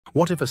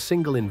What if a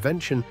single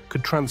invention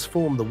could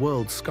transform the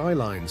world's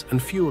skylines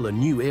and fuel a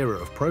new era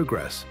of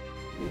progress?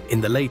 In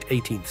the late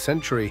 18th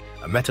century,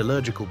 a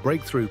metallurgical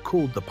breakthrough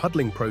called the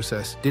Puddling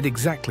process did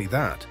exactly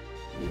that.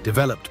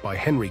 Developed by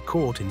Henry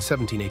Cort in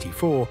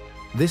 1784,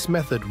 this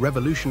method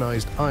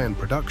revolutionized iron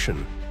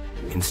production.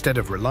 Instead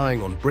of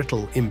relying on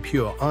brittle,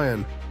 impure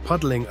iron,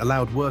 puddling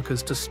allowed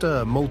workers to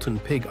stir molten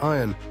pig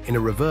iron in a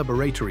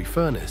reverberatory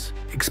furnace,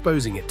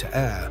 exposing it to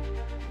air.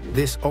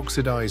 This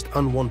oxidized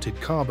unwanted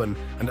carbon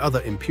and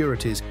other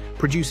impurities,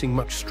 producing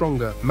much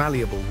stronger,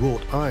 malleable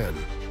wrought iron.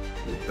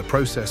 The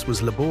process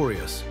was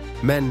laborious.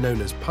 Men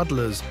known as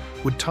puddlers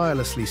would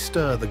tirelessly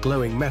stir the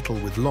glowing metal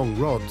with long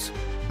rods,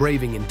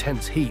 braving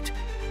intense heat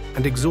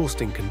and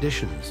exhausting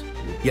conditions.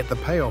 Yet the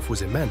payoff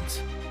was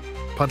immense.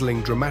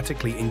 Puddling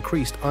dramatically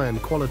increased iron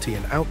quality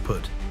and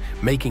output,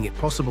 making it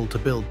possible to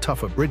build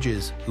tougher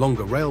bridges,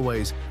 longer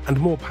railways, and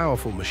more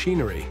powerful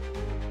machinery.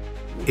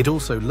 It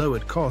also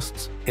lowered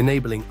costs,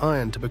 enabling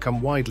iron to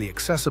become widely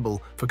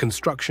accessible for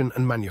construction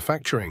and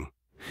manufacturing.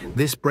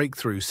 This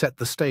breakthrough set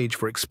the stage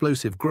for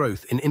explosive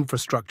growth in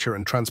infrastructure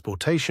and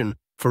transportation,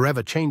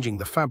 forever changing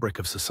the fabric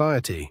of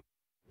society.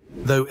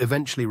 Though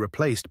eventually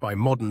replaced by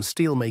modern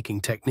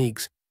steelmaking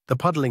techniques, the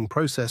puddling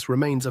process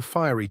remains a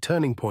fiery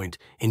turning point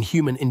in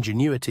human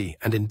ingenuity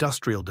and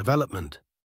industrial development.